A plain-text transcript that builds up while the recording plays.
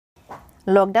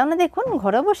লকডাউনে দেখুন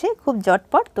ঘরে বসে খুব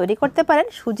ঝটপট তৈরি করতে পারেন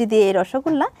সুজি দিয়ে এই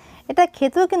রসগোল্লা। এটা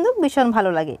খেতেও কিন্তু ভীষণ ভালো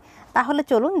লাগে। তাহলে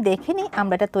চলুন দেখে নিই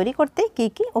আমরা এটা তৈরি করতে কি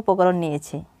কি উপকরণ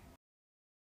নিয়েছি।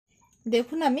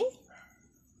 দেখুন আমি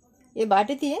এই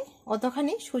বাটি দিয়ে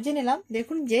অতখানি সুজি নিলাম।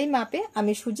 দেখুন যেই মাপে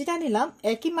আমি সুজিটা নিলাম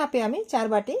একই মাপে আমি 4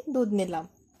 বাটি দুধ নিলাম।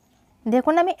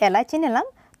 দেখুন আমি এলাচি নিলাম।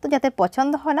 তো যাতে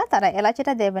পছন্দ হয় না তারা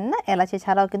এলাচিটা দেবেন না, এলাচি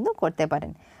ছাড়াও কিন্তু করতে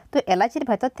পারেন। তো এলাচির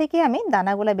ভেতর থেকে আমি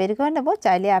দানাগুলো বের করে নেব,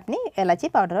 চাইলে আপনি এলাচি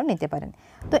পাউডারও নিতে পারেন।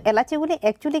 তো এলাচিগুলি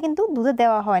অ্যাকচুয়ালি কিন্তু দুধে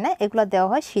দেওয়া হয় না, এগুলো দেওয়া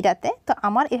হয় শিরাতে। তো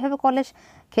আমার এভাবে করলে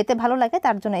খেতে ভালো লাগে,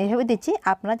 তার জন্য এভাবে দিচ্ছি।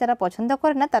 আপনারা যারা পছন্দ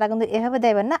করেন না তারা কিন্তু এভাবে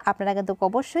দেবেন না, আপনারা কিন্তু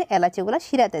অবশ্যই এলাচিগুলো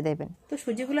শিরাতে দেবেন। তো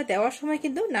সুজিগুলো দেওয়ার সময়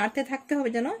কিন্তু নাড়তে থাকতে হবে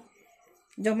যেন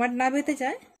জমাট না বেঁধে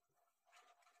যায়।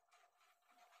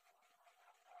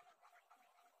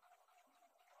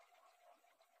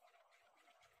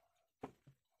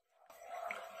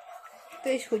 তো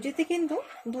এই সুজিতে কিন্তু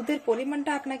দুধের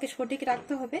পরিমাণটা আপনাকে সঠিক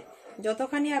রাখতে হবে।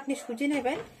 যতখানি আপনি সুজি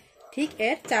নেবেন ঠিক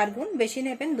এর 4 গুণ বেশি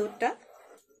নেবেন দুধটা।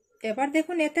 এবার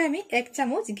দেখুন এতে আমি 1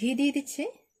 চামচ ঘি দিয়ে দিচ্ছি।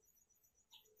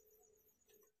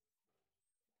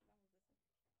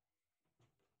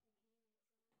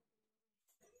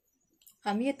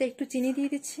 আমি এতে একটু চিনি দিয়ে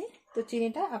দিচ্ছি। তো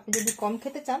চিনিটা আপনি যদি কম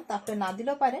খেতে চান তাহলে না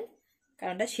দিলেও পারেন,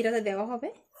 কারণ এটা শিরাতে দেওয়া হবে।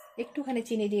 একটুখানি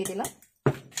চিনি দিয়ে দিলাম।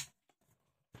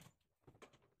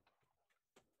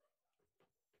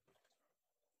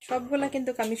 সবগুলা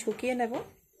কিন্তু আমি শুকিয়ে নেব।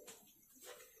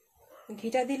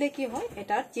 ঘিটা দিলে কি হয়,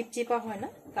 এটা আর চিপচিপা হয় না,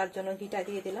 তার জন্য ঘিটা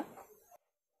দিয়ে দিলাম।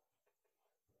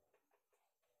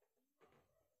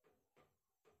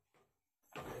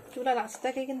 চুলার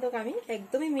আঁচটাকে কিন্তু আমি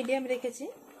একদমই মিডিয়াম রেখেছি।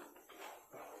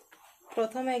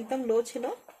 প্রথমে একদম লো ছিল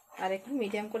আর এখন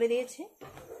মিডিয়াম করে দিয়েছি।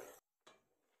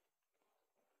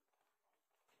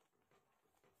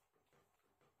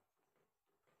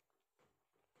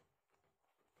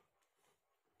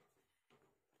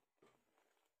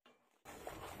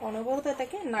 অনবরত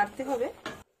এটাকে নাড়তে হবে।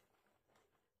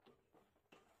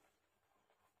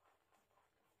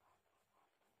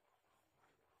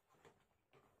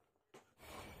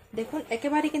 দেখুন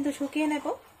একেবারে কিন্তু শুকিয়ে নেব।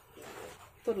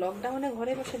 তো লকডাউনে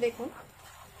ঘরে বসে দেখুন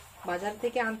বাজার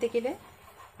থেকে আনতে গেলে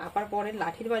আবার পরে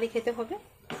লাঠির বাড়ি খেতে হবে।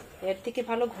 এর থেকে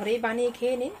ভালো ঘরেই বানিয়ে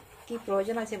খেয়ে নিন। কি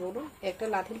প্রয়োজন আছে বলুন? একটা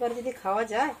লাঠির বাড়ি যদি খাওয়া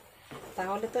যায়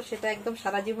তাহলে তো সেটা একদম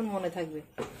সারা জীবন মনে থাকবে।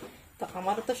 তো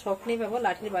আমারও তো শখ নেই বাবা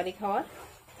লাঠির বাড়ি খাওয়ার,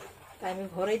 তাই আমি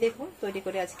ঘরেই দেখুন তৈরি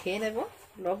করে আজ খেয়ে নেব।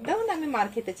 লকডাউনে আমি মার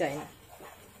খেতে চাই না।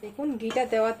 দেখুন ঘিটা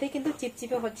দেওয়াতে কিন্তু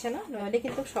চিপচিপে হচ্ছে না, নইলে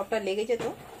কিন্তু সবটা লেগে যেত।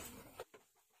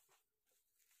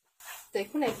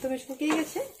 দেখুন একদমই শুকিয়ে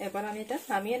গেছে। এবার আমি এটা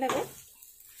নামিয়ে নেব,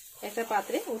 একটা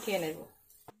পাত্রে উঠিয়ে নেব।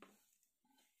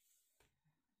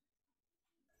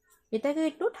 এটাকে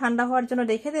একটু ঠান্ডা হওয়ার জন্য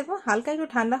রেখে দেব। হালকা একটু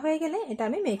ঠান্ডা হয়ে গেলে এটা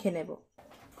আমি মেখে নেব।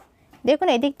 দেখুন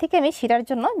এদিক থেকে আমি শিরার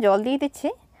জন্য জল দিয়ে দিচ্ছি।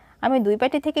 আমি 2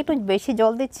 বাটি থেকে একটু বেশি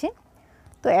জল দিচ্ছি।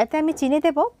 তো এতে আমি চিনি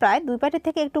দেব প্রায় 2 বাটি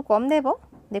থেকে একটু কম দেব।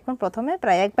 দেখুন প্রথমে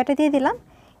প্রায় 1 বাটি দিয়ে দিলাম,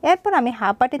 এরপর আমি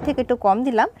হাফ বাটি থেকে একটু কম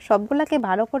দিলাম। সবগুলোকে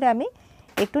ভালো করে আমি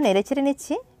একটু নেড়েচেড়ে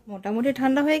নিচ্ছি। মোটামুটি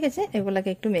ঠান্ডা হয়ে গেছে, এগুলাকে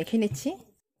একটু মেখে নিচ্ছি।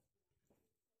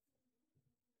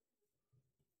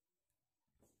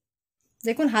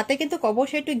 দেখুন হাতে কিন্তু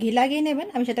অবশ্যই একটু ঘি লাগিয়ে নেবেন,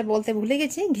 আমি সেটা বলতে ভুলে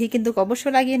গেছি। ঘি কিন্তু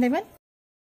অবশ্যই লাগিয়ে নেবেন।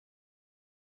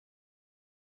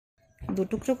 2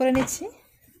 টুকরো করে নিচ্ছি।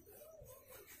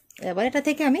 এবার এটা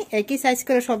থেকে আমি একই সাইজ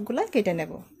করে সবগুলা কেটে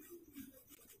নেব।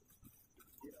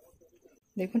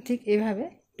 দেখুন ঠিক এইভাবে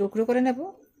টুকরো করে নেব।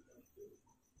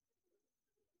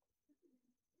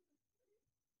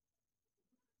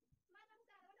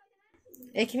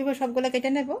 একইভাবে সবগুলা কেটে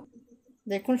নেব।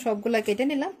 দেখুন সবগুলা কেটে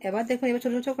নিলাম। এবার দেখুন এবার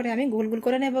ছোট ছোট করে আমি গোল গোল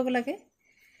করে নেব ওগুলাকে।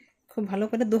 খুব ভালো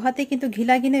করে 2 হাতে কিন্তু ঘি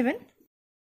লাগিয়ে নেবেন।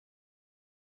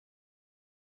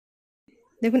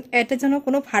 দেখুন এটার জন্য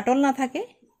কোনো ফাটল না থাকে,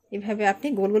 এভাবে আপনি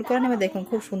গোল গোল করে নেবেন। দেখুন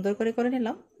খুব সুন্দর করে করে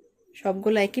নিলাম।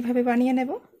 সবগুলো একইভাবে বানিয়ে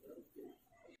নেব।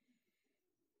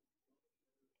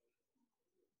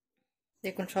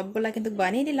 দেখুন সবগুলা কিন্তু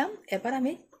বানিয়ে নিলাম। এবার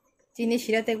আমি চিনি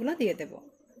শিরাতে এগুলো দিয়ে দেব।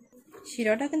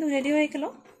 শিরাটা কিন্তু রেডি হয়ে গেল।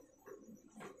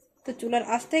 তো চুলার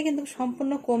আঁচটাই কিন্তু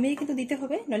সম্পূর্ণ কমিয়ে কিন্তু দিতে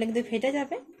হবে, নইলে কিন্তু ফেটে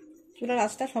যাবে। চুলার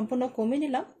আঁচটা সম্পূর্ণ কমিয়ে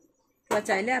নিলাম। বা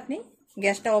চাইলে আপনি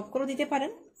গ্যাসটা অফ করে দিতে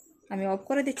পারেন, আমি অফ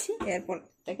করে দিচ্ছি। এরপর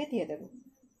এটাকে দিয়ে দেব।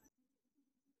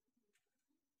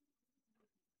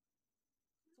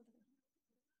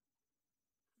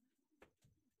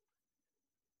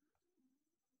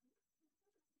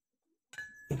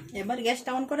 এবার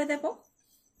গ্যাসটা অন করে দেব।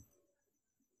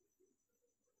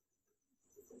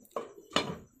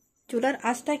 চুলার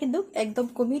আঁচটা কিন্তু একদম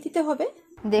কমিয়ে দিতে হবে।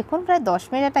 দেখুন প্রায় 10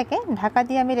 মিনিট এটাকে ঢাকা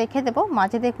দিয়ে আমি রেখে দেব।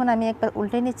 মাঝে দেখুন আমি একবার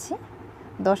উল্টে নিচ্ছি।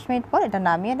 10 মিনিট পর এটা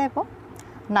নামিয়ে নেব।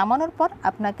 নামানোর পর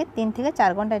আপনাকে 3 থেকে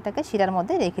 4 ঘন্টা এটাকে শিরার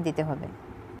মধ্যে রেখে দিতে হবে।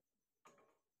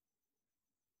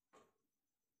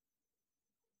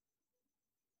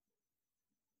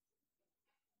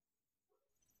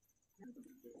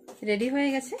 রেডি হয়ে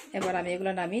গেছে, এবার আমি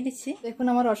এগুলো নামিয়ে নিচ্ছি। দেখুন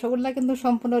আমার রসগোল্লা কিন্তু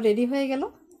সম্পূর্ণ রেডি হয়ে গেল,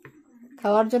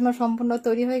 খাওয়ার জন্য সম্পূর্ণ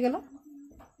তৈরি হয়ে গেল।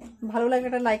 ভালো লাগে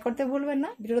এটা লাইক করতে ভুলবেন না।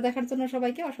 ভিডিও দেখার জন্য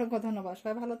সবাইকে অসংখ্য ধন্যবাদ।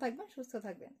 সবাই ভালো থাকবেন, সুস্থ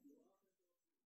থাকবেন।